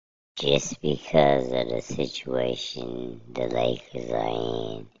just because of the situation the Lakers are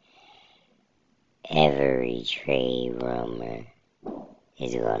in, every trade rumor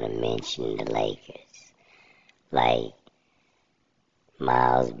is going to mention the Lakers. Like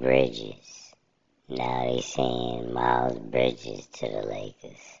Miles Bridges. Now they saying Miles Bridges to the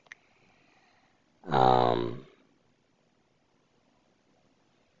Lakers.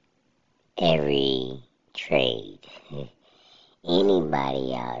 Every trade,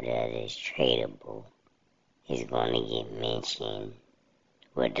 anybody out there that's tradable is going to get mentioned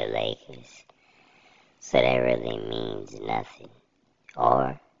with the Lakers. So that really means nothing.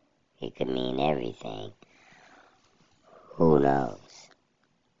 Or it could mean everything. Who knows?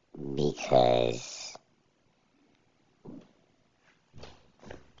 Because,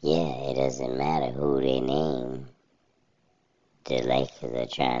 it doesn't matter who they name. The Lakers are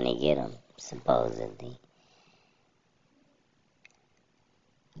trying to get them, supposedly.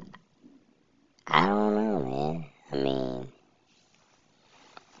 I don't know, man. I mean,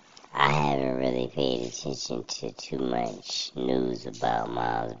 I haven't really paid attention to too much news about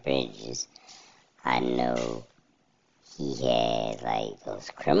Miles Bridges. I know he had, like, those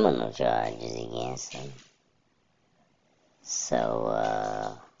criminal charges against him.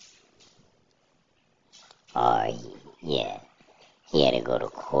 So, he had to go to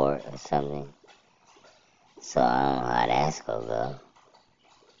court or something. So I don't know how that's gonna go.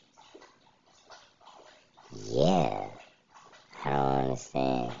 Yeah, I don't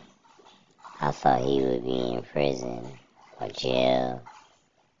understand. I thought he would be in prison or jail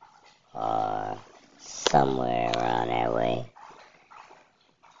or somewhere around that way.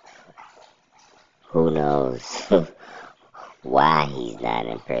 Who knows why he's not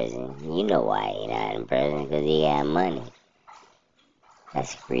in prison? You know why he's not in prison, because he got money.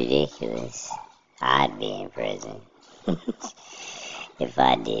 That's ridiculous. I'd be in prison if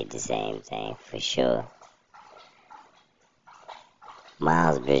I did the same thing, for sure.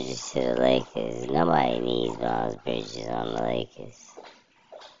 Miles Bridges to the Lakers. Nobody needs Miles Bridges on the Lakers.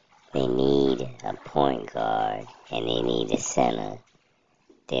 They need a point guard and they need a center.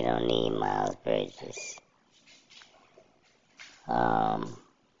 They don't need Miles Bridges.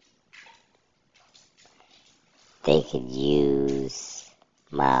 They could use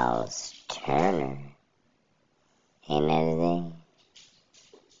Miles Turner. Ain't that his name?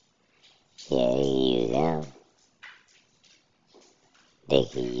 Yeah, they could use him. They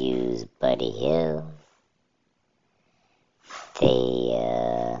could use Buddy Hield.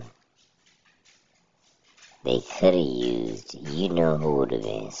 They could have used, you know who would have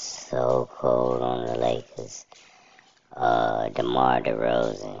been so cold on the Lakers? DeMar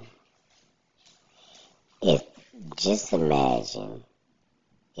DeRozan. Just imagine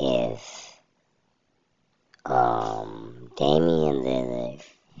if Damian Lillard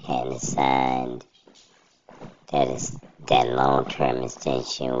hadn't signed that long-term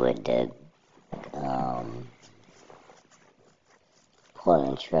extension with the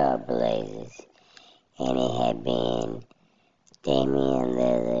Portland Trail Blazers, and it had been Damian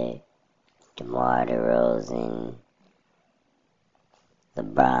Lillard, DeMar DeRozan,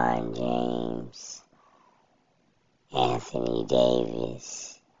 LeBron James, Anthony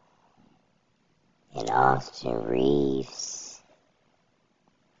Davis, and Austin Reeves,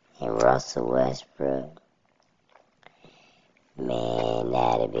 and Russell Westbrook. Man,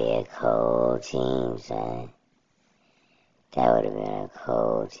 that'd be a cold team, son. That would have been a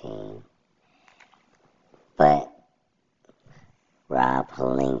cold team. But Rob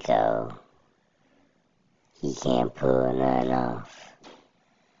Pelinka, he can't pull nothing off.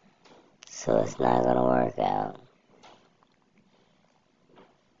 So it's not gonna work out.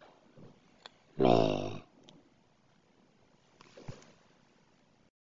 Man.